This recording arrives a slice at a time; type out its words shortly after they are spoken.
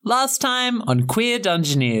Last time on Queer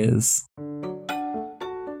Dungeoneers.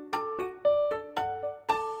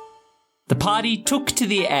 The party took to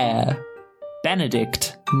the air.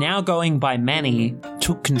 Benedict, now going by Manny,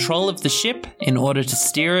 took control of the ship in order to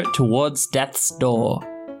steer it towards death's door,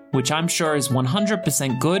 which I'm sure is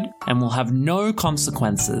 100% good and will have no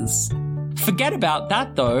consequences. Forget about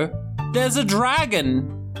that though, there's a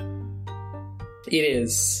dragon! It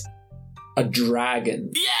is a dragon.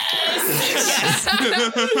 Yes!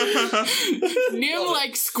 Nim,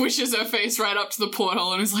 squishes her face right up to the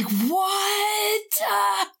porthole and is like, what?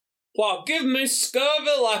 Well, give me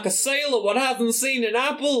scurvy like a sailor what hasn't seen an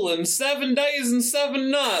apple in 7 days and 7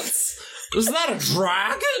 nights. Is that a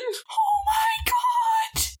dragon? Oh my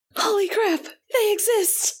god! Holy crap! They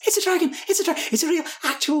exist! It's a dragon! It's a real,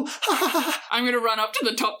 actual... I'm gonna run up to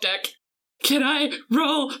the top deck. Can I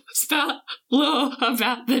roll spell lore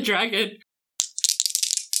about the dragon?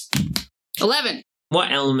 11.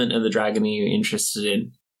 What element of the dragon are you interested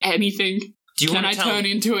in? Anything. Do you Can want I to turn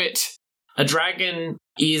into it? A dragon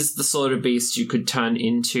is the sort of beast you could turn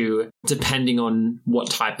into depending on what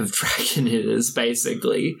type of dragon it is,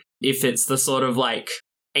 basically. If it's the sort of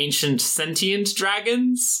ancient sentient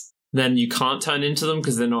dragons, then you can't turn into them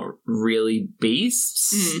because they're not really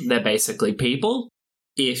beasts. They're basically people.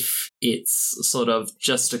 If it's sort of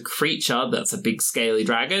just a creature that's a big scaly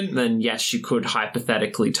dragon, then yes, you could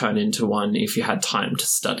hypothetically turn into one if you had time to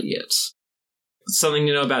study it. Something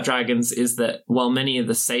to know about dragons is that while many of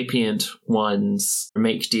the sapient ones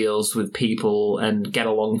make deals with people and get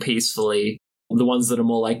along peacefully, the ones that are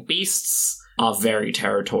more like beasts are very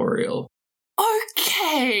territorial.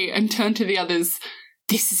 Okay, and turn to the others.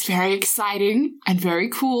 This is very exciting and very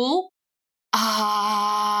cool.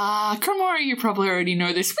 Cremora, you probably already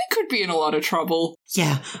know this. We could be in a lot of trouble.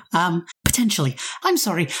 Yeah, potentially. I'm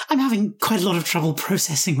sorry, I'm having quite a lot of trouble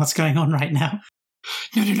processing what's going on right now.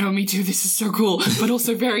 No, me too. This is so cool, but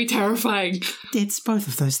also very terrifying. It's both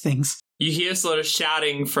of those things. You hear sort of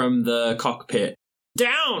shouting from the cockpit.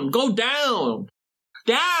 Down! Go down!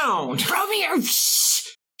 Down! Romeo! Shh!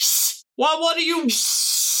 What are you...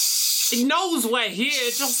 It knows we're here,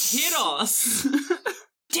 it just hit us!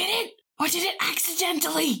 Did it? Or did it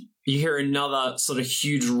accidentally? You hear another sort of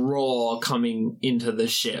huge roar coming into the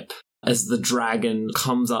ship as the dragon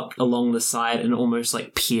comes up along the side and almost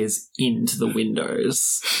peers into the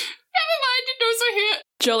windows. Never mind, it knows we're here.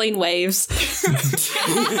 Jolene waves.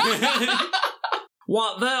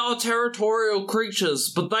 What? They are territorial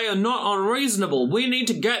creatures, but they are not unreasonable. We need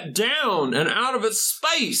to get down and out of its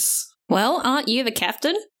space. Well, aren't you the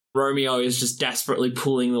captain? Romeo is just desperately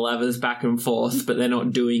pulling the levers back and forth, but they're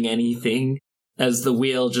not doing anything, as the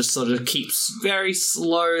wheel just sort of keeps very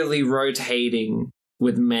slowly rotating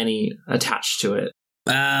with Manny attached to it.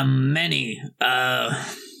 Manny,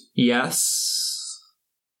 Yes?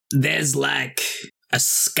 there's a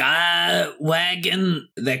sky wagon.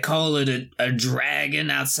 They call it a dragon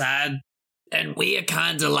outside, and we are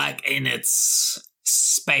kind of in its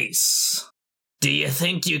space. Do you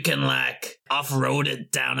think you can off-road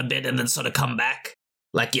it down a bit and then sort of come back?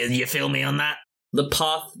 You feel me on that? The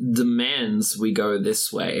path demands we go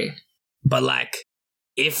this way. But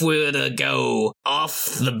if we were to go off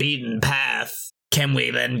the beaten path, can we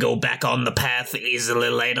then go back on the path easily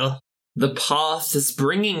later? The path is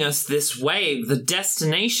bringing us this way. The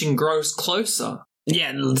destination grows closer.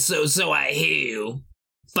 Yeah, so I hear you.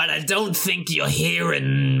 But I don't think you're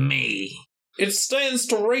hearing me. It stands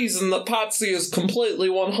to reason that Patsy is completely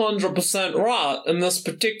 100% right in this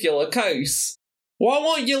particular case. Why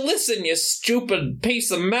won't you listen, you stupid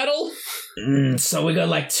piece of metal? So we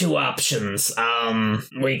got 2 options.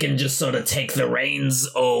 We can just sort of take the reins,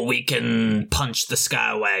 or we can punch the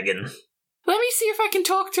sky wagon. Let me see if I can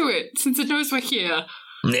talk to it, since it knows we're here.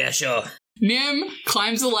 Yeah, sure. Nim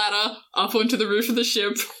climbs a ladder up onto the roof of the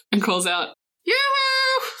ship and calls out,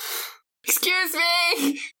 Yoo-hoo! Excuse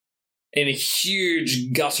me! In a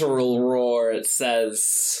huge guttural roar, it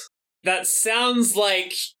says, "That sounds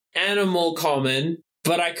like animal common,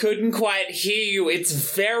 but I couldn't quite hear you. It's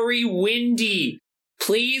very windy.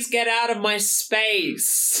 Please get out of my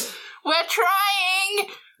space." We're trying!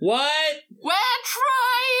 What? We're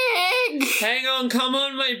trying! Hang on, come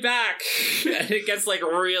on my back. And it gets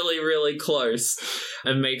really, really close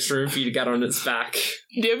and makes room for you to get on its back.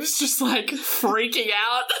 Nim's just freaking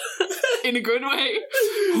out in a good way.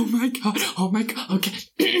 Oh my god,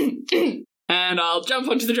 okay. And I'll jump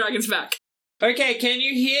onto the dragon's back. Okay, can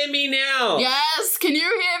you hear me now? Yes, can you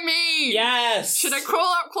hear me? Yes. Should I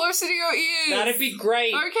crawl up closer to your ears? That'd be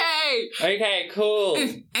great. Okay. Okay, cool.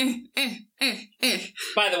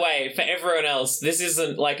 By the way, for everyone else, this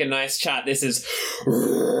isn't a nice chat. This is...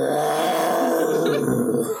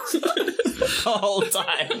 the whole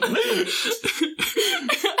time.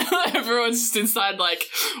 Everyone's just inside like,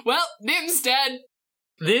 well, Nim's dead.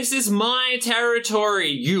 This is my territory.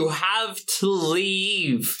 You have to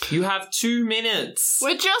leave. You have 2 minutes.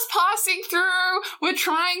 We're just passing through. We're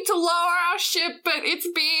trying to lower our ship, but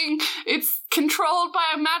it's controlled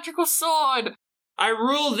by a magical sword. I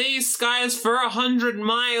rule these skies for 100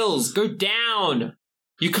 miles. Go down.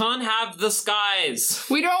 You can't have the skies.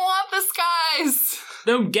 We don't want the skies.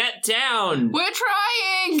 Then get down. We're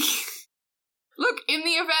trying. Look, in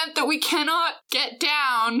the event that we cannot get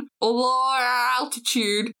down or lower our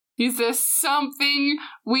altitude, is there something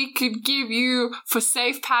we could give you for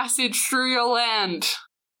safe passage through your land?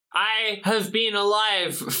 I have been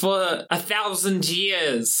alive for 1,000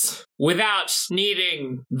 years without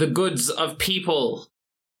needing the goods of people.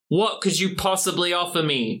 What could you possibly offer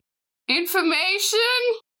me? Information?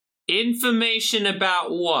 Information about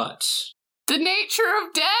what? The nature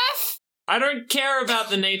of death? I don't care about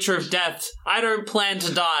the nature of death. I don't plan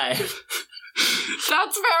to die.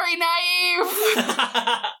 That's very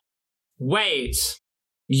naive. Wait.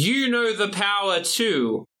 You know the power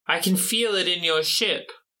too. I can feel it in your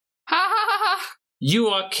ship. Ha ha ha ha. You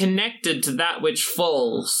are connected to that which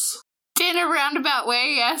falls. In a roundabout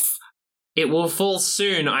way, yes. It will fall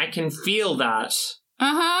soon. I can feel that.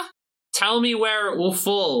 Uh-huh. Tell me where it will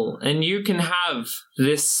fall, and you can have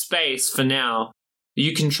this space for now.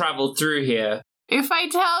 You can travel through here. If I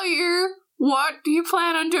tell you, what do you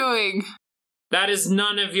plan on doing? That is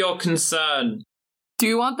none of your concern. Do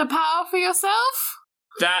you want the power for yourself?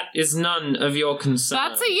 That is none of your concern.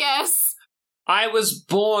 That's a yes. I was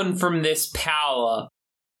born from this power.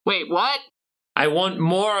 Wait, what? I want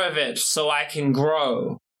more of it so I can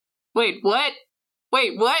grow. Wait, what?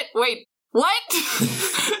 Wait, what? Wait, what?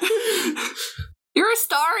 You're a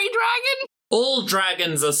starry dragon? All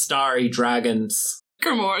dragons are starry dragons.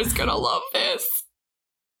 Grimoire's gonna love this.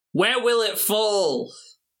 Where will it fall?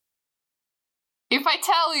 If I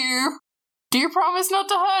tell you, do you promise not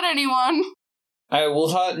to hurt anyone? I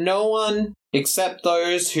will hurt no one except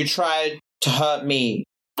those who tried to hurt me.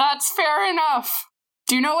 That's fair enough.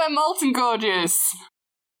 Do you know where Molten Gorge is?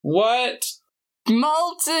 What?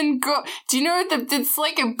 Molten Gorge. Do you know that it's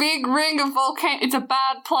like a big ring of volcano? It's a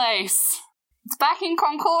bad place. It's back in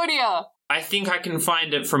Concordia. I think I can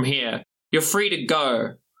find it from here. You're free to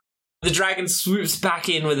go. The dragon swoops back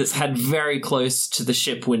in with its head very close to the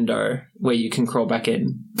ship window where you can crawl back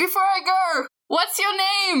in. Before I go, what's your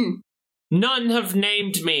name? None have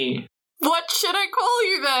named me. What should I call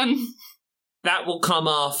you then? That will come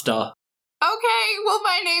after. Okay, well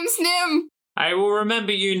my name's Nim. I will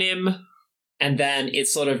remember you, Nim. And then it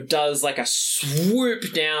sort of does like a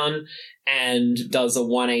swoop down and does a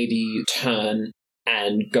 180 turn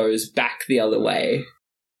and goes back the other way.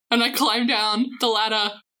 And I climb down the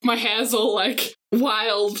ladder. My hair's all like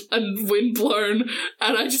wild and windblown.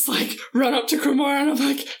 And I just like run up to Cremora and I'm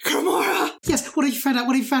like, Cremora! Yes, what have you found out?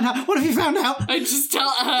 What have you found out? What have you found out? I just tell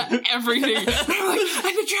her everything. And I'm like,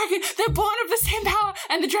 and the dragon, they're born of the same power,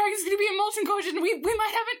 and the dragon's gonna be in Molten Gorge, and we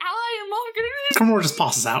might have an ally in Molten Gorge. Cremora just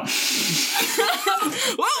passes out.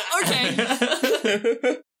 Well,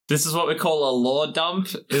 okay. This is what we call a lore dump,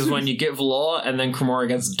 is when you give lore and then Cremora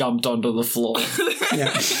gets dumped onto the floor.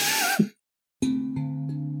 Yeah.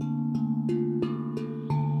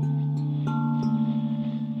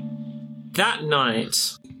 That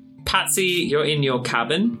night, Patsy, you're in your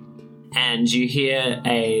cabin, and you hear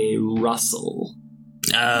a rustle.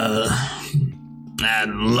 And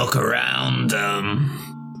look around, oh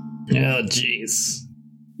jeez.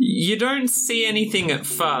 You don't see anything at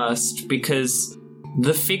first, because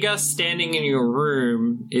the figure standing in your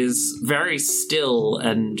room is very still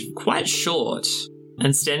and quite short.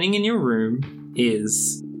 And standing in your room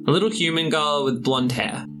is a little human girl with blonde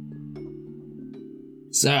hair.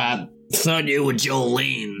 So I thought you were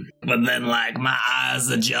Jolene, but then like my eyes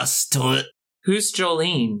adjust to it. Who's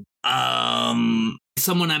Jolene?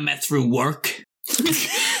 Someone I met through work.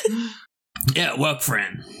 Yeah, work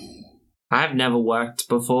friend. I've never worked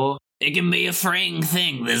before. It can be a freeing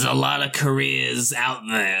thing. There's a lot of careers out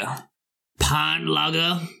there. Pine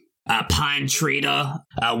lugger, a pine treater,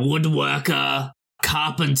 a woodworker,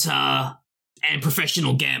 carpenter, and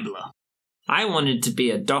professional gambler. I wanted to be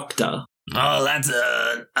a doctor. Oh, that's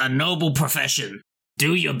a noble profession.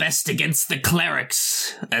 Do your best against the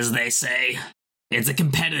clerics, as they say. It's a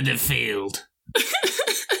competitive field.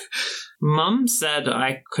 Mum said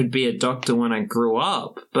I could be a doctor when I grew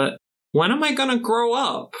up, but when am I gonna grow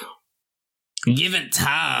up? Give it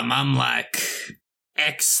time. I'm like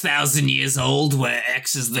X thousand years old, where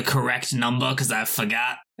X is the correct number because I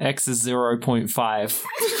forgot. X is 0.5.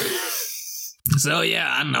 So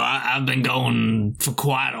yeah, I don't know. I've been going for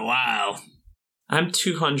quite a while. I'm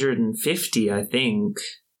 250, I think.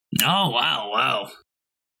 Oh, wow.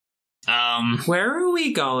 Where are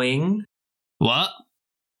we going? What?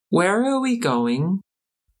 Where are we going?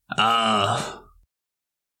 I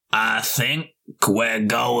think we're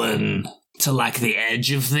going to, like, the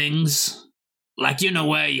edge of things. Like, you know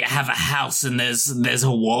where you have a house and there's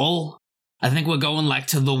a wall? I think we're going, like,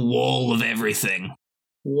 to the wall of everything.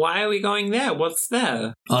 Why are we going there? What's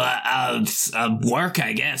there? Work,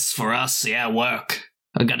 I guess, for us. Yeah, work.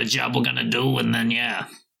 I got a job we're gonna do, and then, yeah.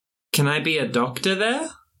 Can I be a doctor there?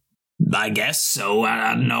 I guess so.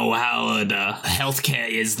 I don't know how healthcare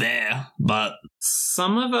is there, but...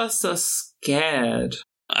 Some of us are scared.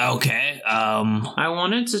 Okay, I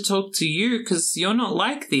wanted to talk to you because you're not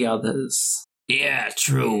like the others. Yeah,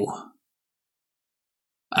 true.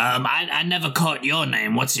 I never caught your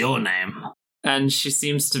name. What's your name? And she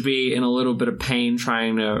seems to be in a little bit of pain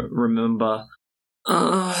trying to remember.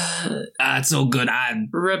 It's all good.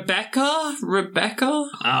 Rebecca?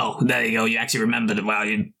 Oh, there you go. You actually remembered it. Well,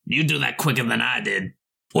 you do that quicker than I did.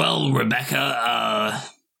 Well, Rebecca,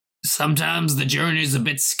 sometimes the journey's a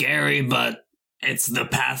bit scary, but it's the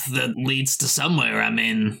path that leads to somewhere. I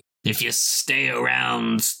mean, if you stay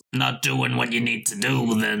around not doing what you need to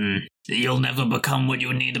do, then you'll never become what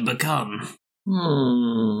you need to become.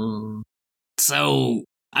 So,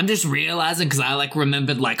 I'm just realizing, because I,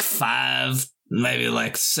 remembered, 5,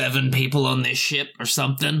 maybe, 7 people on this ship or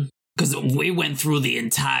something. Because we went through the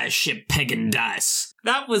entire ship pegging dice.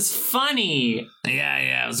 That was funny!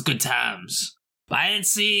 Yeah, it was good times. But I didn't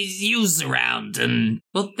see yous around, and...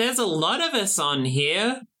 Well, there's a lot of us on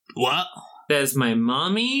here. What? There's my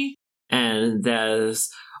mommy, and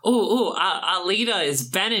there's... our leader is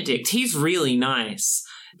Benedict. He's really nice.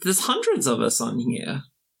 There's hundreds of us on here.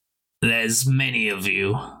 There's many of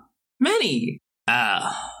you. Many?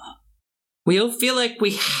 We all feel like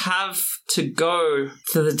we have to go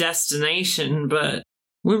to the destination, but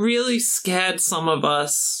we're really scared, some of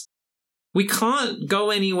us. We can't go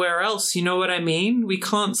anywhere else, you know what I mean? We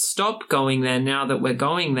can't stop going there now that we're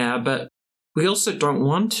going there, but we also don't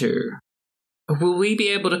want to. Will we be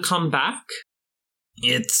able to come back?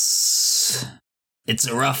 It's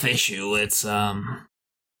a rough issue.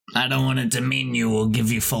 I don't want to demean you or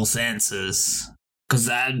give you false answers, because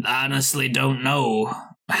I honestly don't know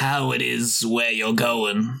how it is where you're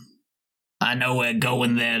going. I know we're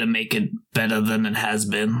going there to make it better than it has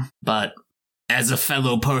been, but as a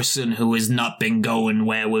fellow person who has not been going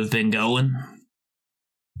where we've been going,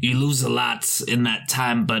 you lose a lot in that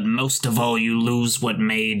time, but most of all you lose what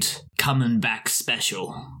made coming back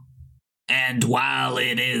special. And while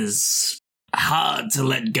it is hard to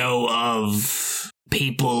let go of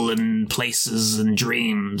people and places and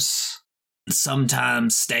dreams,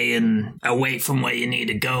 sometimes staying away from where you need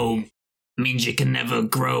to go means you can never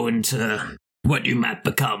grow into what you might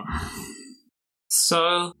become.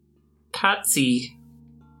 So, Patsy,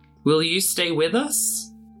 will you stay with us?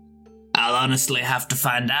 I'll honestly have to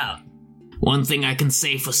find out. One thing I can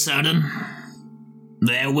say for certain,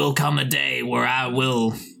 there will come a day where I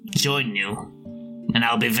will join you, and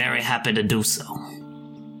I'll be very happy to do so.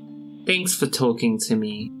 Thanks for talking to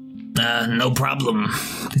me. No problem.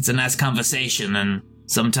 It's a nice conversation, and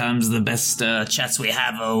sometimes the best chats we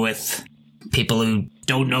have are with people who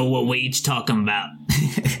don't know what we're each talking about.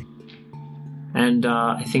 And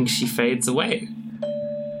I think she fades away.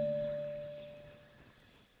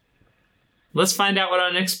 Let's find out what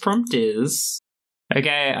our next prompt is.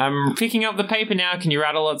 Okay, I'm picking up the paper now. Can you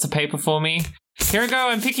rattle lots of paper for me? Here we go,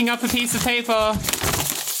 I'm picking up a piece of paper.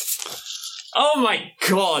 Oh my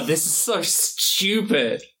god, this is so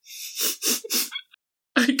stupid.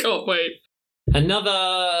 I can't wait.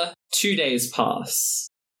 Another 2 days pass.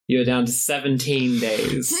 You're down to 17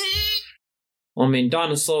 days. I mean,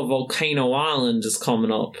 Dinosaur Volcano Island is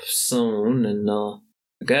coming up soon, and I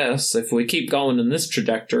guess if we keep going in this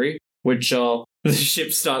trajectory, which the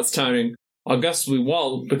ship starts turning, I guess we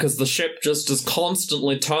won't, because the ship just is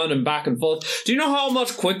constantly turning back and forth. Do you know how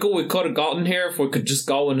much quicker we could have gotten here if we could just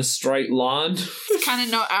go in a straight line? Kind of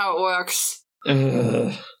know how it works.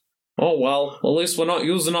 Oh well, at least we're not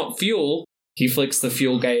using up fuel. He flicks the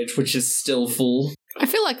fuel gauge, which is still full. I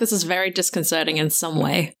feel like this is very disconcerting in some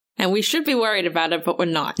way, and we should be worried about it, but we're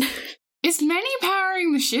not. Is Manny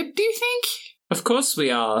powering the ship, do you think? Of course we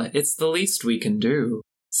are. It's the least we can do,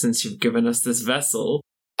 since you've given us this vessel.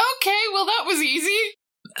 Okay, well that was easy.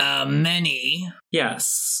 Manny,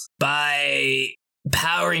 Yes. by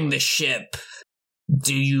powering the ship,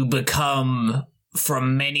 do you become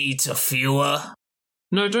from many to fewer?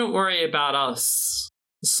 No, don't worry about us.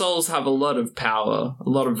 Souls have a lot of power, a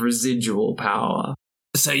lot of residual power.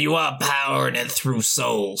 So you are powering it through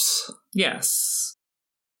souls. Yes.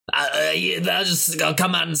 I'll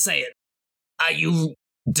come out and say it. Are you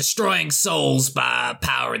destroying souls by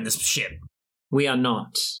powering this ship? We are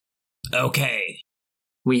not. Okay.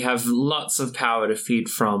 We have lots of power to feed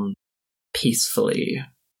from peacefully.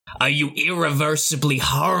 Are you irreversibly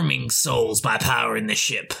harming souls by powering the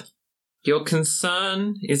ship? Your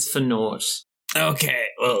concern is for naught. Okay,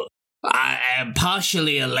 well, I am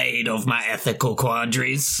partially allayed of my ethical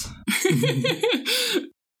quandaries.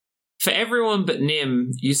 For everyone but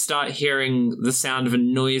Nim, you start hearing the sound of a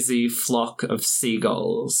noisy flock of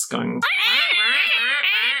seagulls going...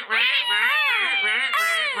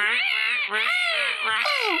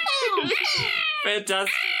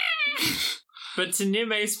 Fantastic. But to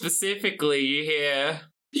Nime specifically, you hear...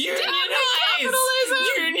 Unionize!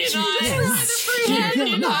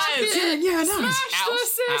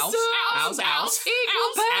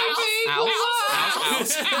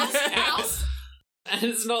 And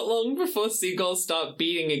it's not long before seagulls start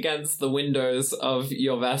beating against the windows of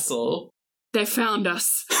your vessel. They found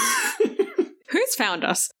us. Who's found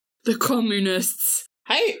us? The communists.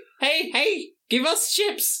 Hey! Give us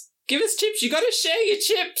chips! Give us chips! You gotta share your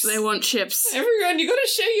chips! They want chips. Everyone, you gotta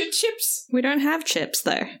share your chips! We don't have chips,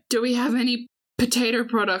 though. Do we have any potato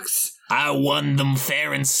products? I won them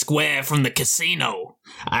fair and square from the casino.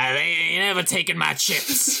 They ain't never taken my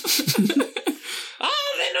chips.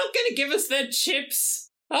 They're not gonna give us their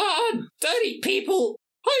chips! Dirty people!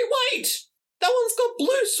 Hey, wait! That one's got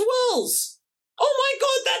blue swirls! Oh my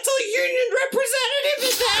god, that's our union representative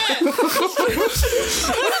in there!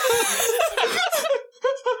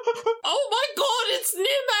 Oh my god, it's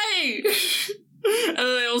Nime! And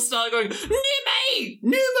then they all start going, Nime!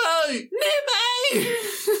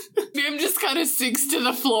 Nim just kind of sinks to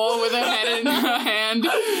the floor with her head in her hand.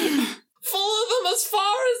 Follow them as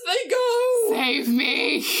far as they go! Save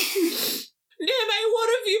me! Nime, what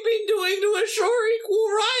have you been doing to assure equal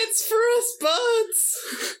rights for us birds?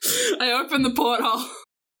 I open the porthole.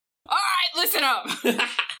 Alright, listen up!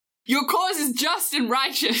 Your cause is just and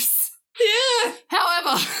righteous. Yeah!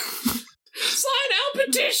 However... Sign our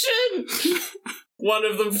petition! One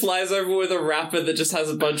of them flies over with a wrapper that just has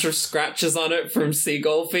a bunch of scratches on it from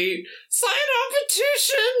seagull feet. Sign our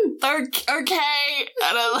petition! Okay.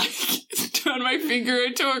 And I, turn my finger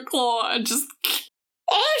into a claw and just...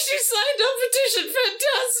 Oh, she signed our petition!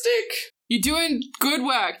 Fantastic! You're doing good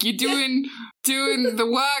work. You're doing the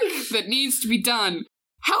work that needs to be done.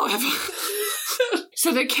 However...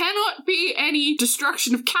 So there cannot be any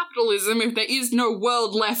destruction of capitalism if there is no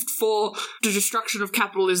world left for the destruction of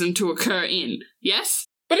capitalism to occur in. Yes?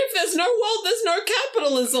 But if there's no world, there's no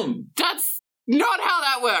capitalism. That's not how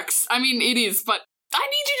that works. I mean, it is, but I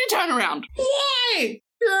need you to turn around. Why?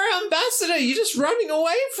 You're our ambassador. You're just running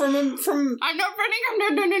away from him. I'm not running.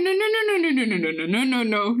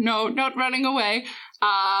 No, not running away.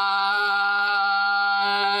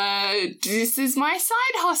 This is my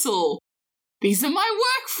side hustle. These are my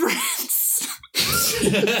work friends.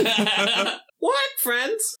 Work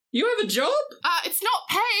friends? You have a job? It's not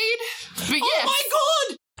paid, but yes. Oh my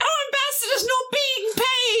god! Our ambassador's not being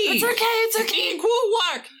paid! It's okay. Equal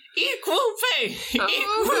work! Equal pay!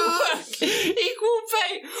 Equal work! Equal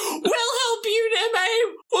pay! We'll help you, Neme!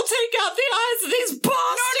 We'll take out the eyes of these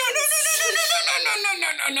bastards!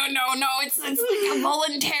 No. It's like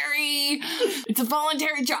a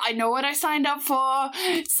voluntary job. I know what I signed up for.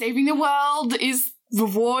 Saving the world is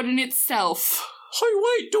reward in itself. Hey,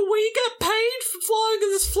 wait, do we get paid for flying in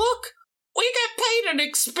this flock? We get paid an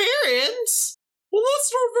experience? Well,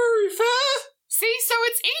 that's not very fair. See, so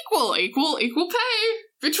it's equal pay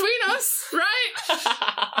between us, right?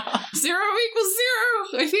 0 equals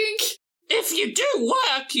 0, I think. If you do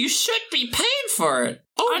work, you should be paid for it.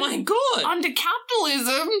 Oh my god. Under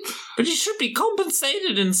capitalism. But you should be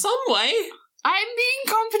compensated in some way. I'm being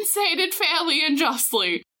compensated fairly and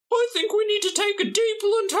justly. I think we need to take a deep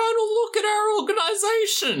internal look at our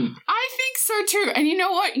organisation. I think so too. And you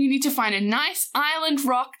know what? You need to find a nice island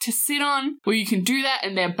rock to sit on where you can do that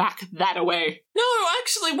and then back that away. No,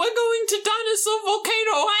 actually, we're going to Dinosaur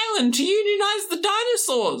Volcano Island to unionize the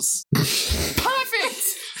dinosaurs.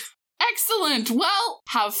 Perfect! Excellent. Well,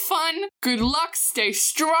 have fun. Good luck. Stay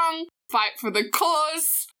strong. Fight for the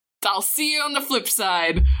cause. I'll see you on the flip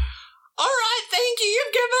side. All right, thank you.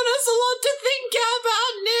 You've given us a lot to think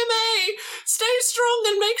about, Nime. Stay strong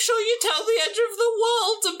and make sure you tell the edge of the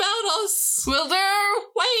world about us. Will do.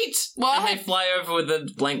 Wait. What? And they fly over with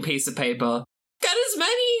a blank piece of paper. Get as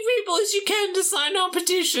many people as you can to sign our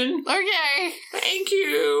petition. Okay. Thank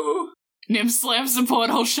you. Nim slams the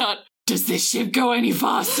porthole shut. Does this ship go any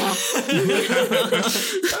faster?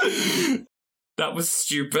 That was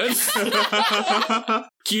stupid.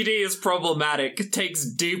 QD is problematic, takes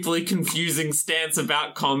deeply confusing stance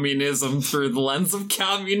about communism through the lens of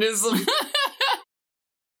communism.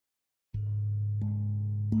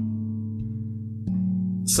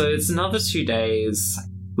 So it's another 2 days.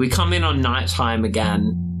 We come in on nighttime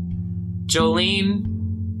again. Jolene,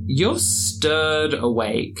 you're stirred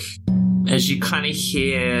awake as you kind of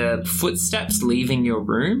hear footsteps leaving your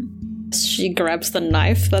room. She grabs the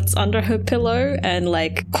knife that's under her pillow and,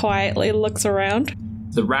 quietly looks around.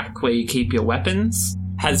 The rack where you keep your weapons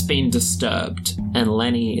has been disturbed, and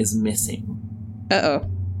Lenny is missing. Uh-oh.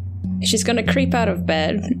 She's gonna creep out of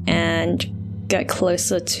bed and get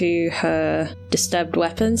closer to her disturbed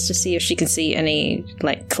weapons to see if she can see any,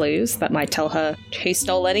 clues that might tell her who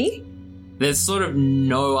stole Lenny. There's sort of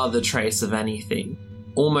no other trace of anything.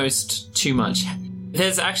 Almost too much.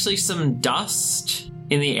 There's actually some dust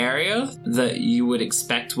in the area that you would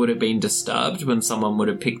expect would have been disturbed when someone would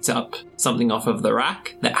have picked up something off of the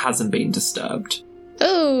rack that hasn't been disturbed.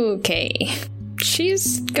 Okay.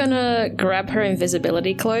 She's gonna grab her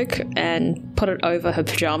invisibility cloak and put it over her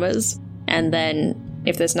pajamas, and then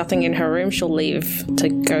if there's nothing in her room, she'll leave to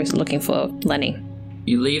go looking for Lenny.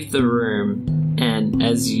 You leave the room, and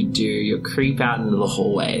as you do, you creep out into the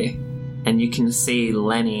hallway, and you can see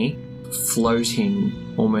Lenny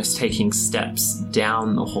floating, almost taking steps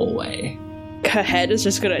down the hallway. Her head is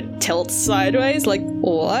just gonna tilt sideways,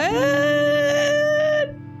 what?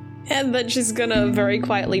 And then she's gonna very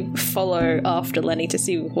quietly follow after Lenny to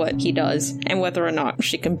see what he does, and whether or not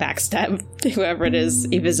she can backstab whoever it is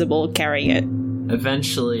invisible carrying it.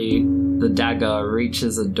 Eventually, the dagger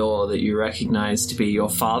reaches a door that you recognize to be your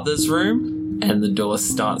father's room, and the door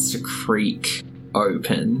starts to creak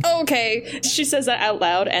open. Okay, she says that out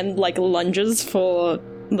loud and lunges for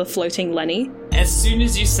the floating Lenny. As soon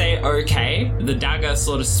as you say okay, the dagger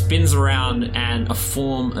sort of spins around and a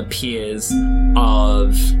form appears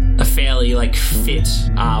of a fairly fit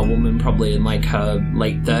woman, probably in her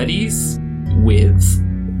late 30s, with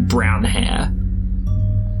brown hair.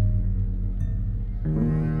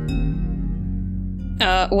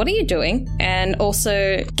 What are you doing? And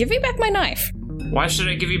also, give me back my knife. Why should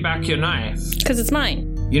I give you back your knife? Because it's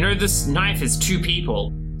mine. You know, this knife is 2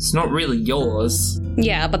 people. It's not really yours.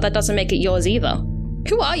 Yeah, but that doesn't make it yours either.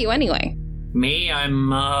 Who are you anyway? Me,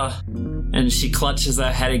 I'm, And she clutches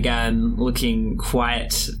her head again, looking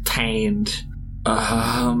quite pained.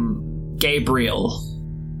 Gabriel.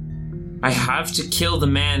 I have to kill the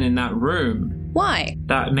man in that room. Why?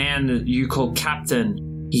 That man that you call Captain.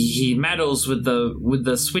 He meddles with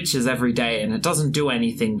the switches every day, and it doesn't do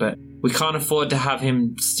anything, but we can't afford to have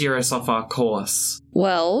him steer us off our course.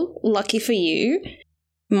 Well, lucky for you,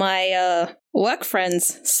 my work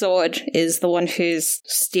friend's sword is the one who's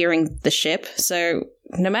steering the ship, so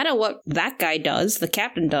no matter what that guy does, the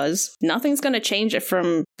captain does, nothing's going to change it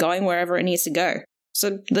from going wherever it needs to go.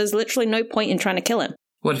 So there's literally no point in trying to kill him.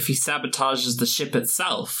 What if he sabotages the ship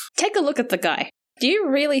itself? Take a look at the guy. Do you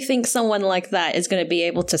really think someone like that is going to be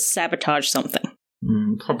able to sabotage something?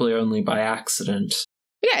 Probably only by accident.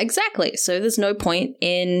 Yeah, exactly. So there's no point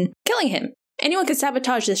in killing him. Anyone can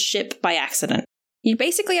sabotage this ship by accident. You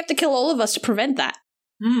basically have to kill all of us to prevent that.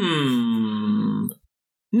 No.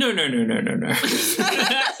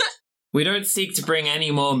 We don't seek to bring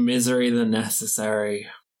any more misery than necessary.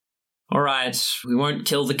 Alright, we won't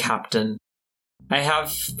kill the captain. I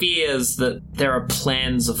have fears that there are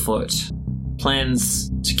plans afoot.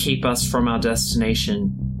 Plans to keep us from our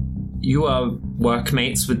destination. You are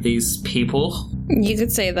workmates with these people. You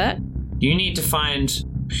could say that. You need to find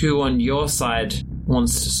who on your side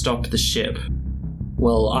wants to stop the ship.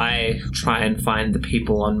 Well, I try and find the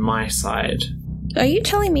people on my side. Are you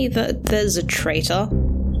telling me that there's a traitor?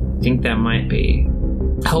 I think there might be.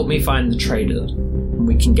 Help me find the traitor, and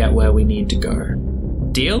we can get where we need to go.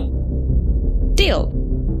 Deal? Deal.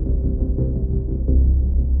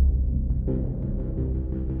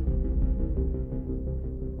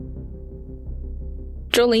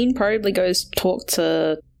 Jolene probably goes talk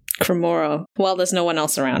to Cremora while there's no one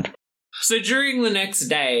else around. So during the next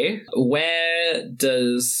day, where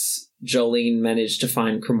does Jolene manage to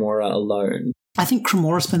find Cremora alone? I think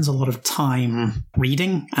Cremora spends a lot of time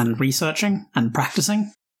reading and researching and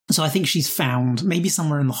practicing. So I think she's found maybe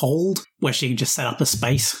somewhere in the hold where she can just set up a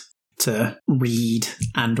space to read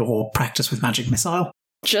and or practice with magic missile.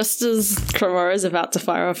 Just as Cremora is about to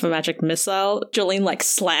fire off a magic missile, Jolene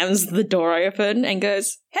slams the door open and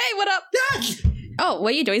goes, "Hey, what up?" Oh,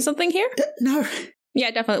 were you doing something here? No. Yeah,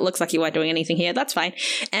 it definitely looks like you weren't doing anything here. That's fine.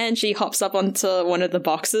 And she hops up onto one of the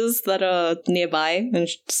boxes that are nearby and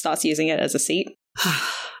starts using it as a seat.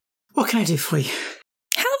 What can I do for you?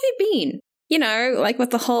 How have you been? You know, like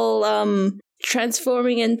with the whole,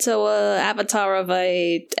 transforming into a avatar of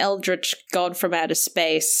a eldritch god from outer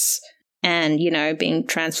space and, you know, being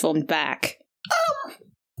transformed back.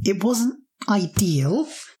 It wasn't ideal,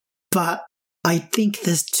 but I think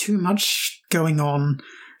there's too much going on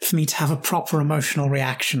for me to have a proper emotional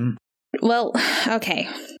reaction. Well, okay.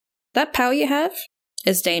 That power you have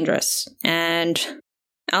is dangerous, and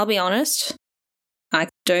I'll be honest, I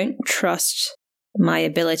don't trust my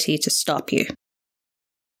ability to stop you.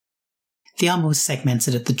 The armor was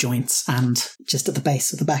segmented at the joints and just at the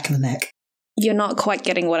base of the back of the neck. You're not quite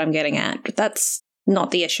getting what I'm getting at, but that's not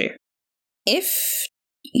the issue. If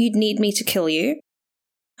you'd need me to kill you,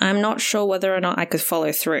 I'm not sure whether or not I could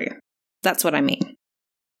follow through. That's what I mean.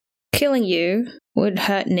 Killing you would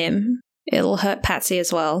hurt Nim. It'll hurt Patsy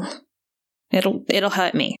as well. It'll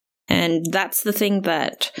hurt me. And that's the thing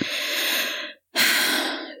that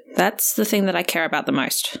I care about the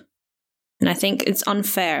most. And I think it's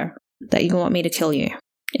unfair that you want me to kill you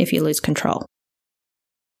if you lose control.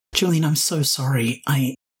 Julian, I'm so sorry.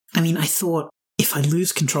 I mean, I thought if I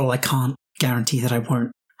lose control, I can't guarantee that I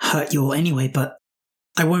won't hurt you all anyway, but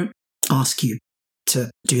I won't ask you to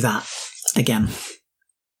do that again.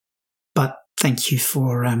 But thank you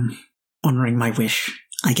for honouring my wish,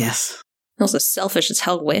 I guess. It was a selfish as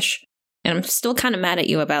hell wish, and I'm still kind of mad at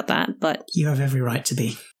you about that, but... You have every right to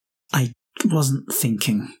be. I wasn't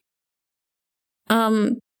thinking.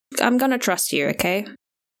 I'm gonna trust you, okay?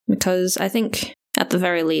 Because I think, at the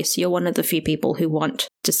very least, you're one of the few people who want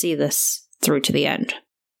to see this through to the end.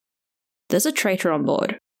 There's a traitor on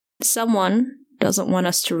board. Someone doesn't want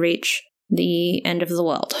us to reach the end of the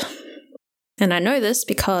world. And I know this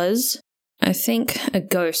because I think a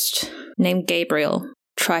ghost named Gabriel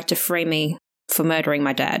tried to frame me for murdering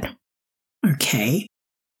my dad. Okay.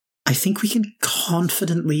 I think we can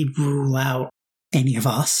confidently rule out any of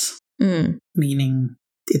us. Meaning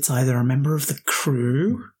it's either a member of the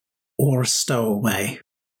crew or a stowaway.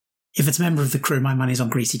 If it's a member of the crew, my money's on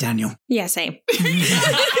Greasy Daniel. Yeah, same.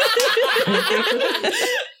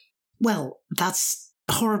 Well, that's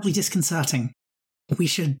horribly disconcerting. We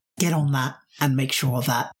should get on that and make sure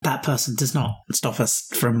that that person does not stop us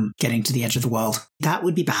from getting to the edge of the world. That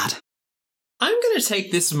would be bad. I'm going to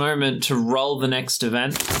take this moment to roll the next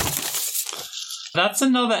event. That's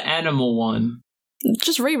another animal one.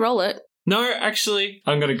 Just re-roll it. No, actually,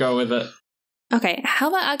 I'm going to go with it. Okay, how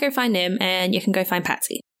about I go find Nim and you can go find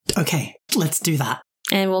Patsy? Okay, let's do that.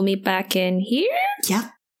 And we'll meet back in here? Yeah.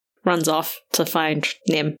 Runs off to find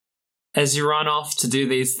Nim. As you run off to do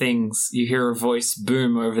these things, you hear a voice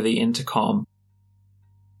boom over the intercom.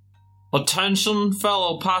 Attention,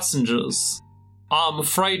 fellow passengers. I'm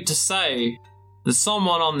afraid to say that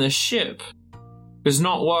someone on this ship is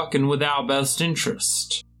not working with our best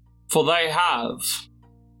interest, for they have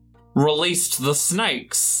released the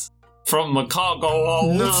snakes from the cargo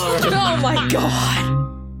hold. No. Oh my god!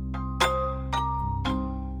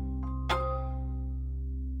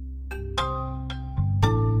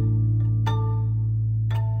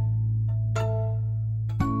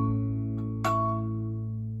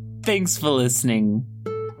 Thanks for listening.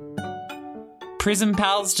 Prison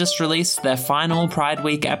Pals just released their final Pride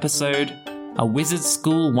Week episode, a Wizard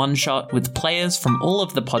School one-shot with players from all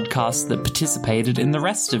of the podcasts that participated in the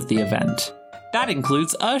rest of the event. That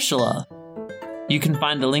includes Ursula. You can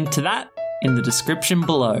find a link to that in the description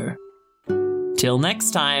below. Till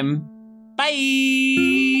next time, bye!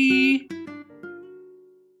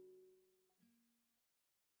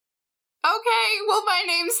 Okay, well, my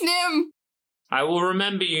name's Nim. I will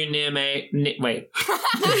remember you near me. Wait.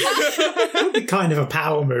 That would be kind of a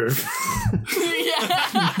power move.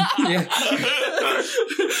 Yeah.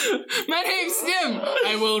 My name's Nim.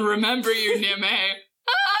 I will remember you, Nim.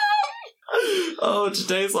 Oh,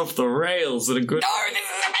 today's off the rails in a good... Oh, this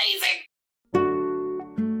is amazing.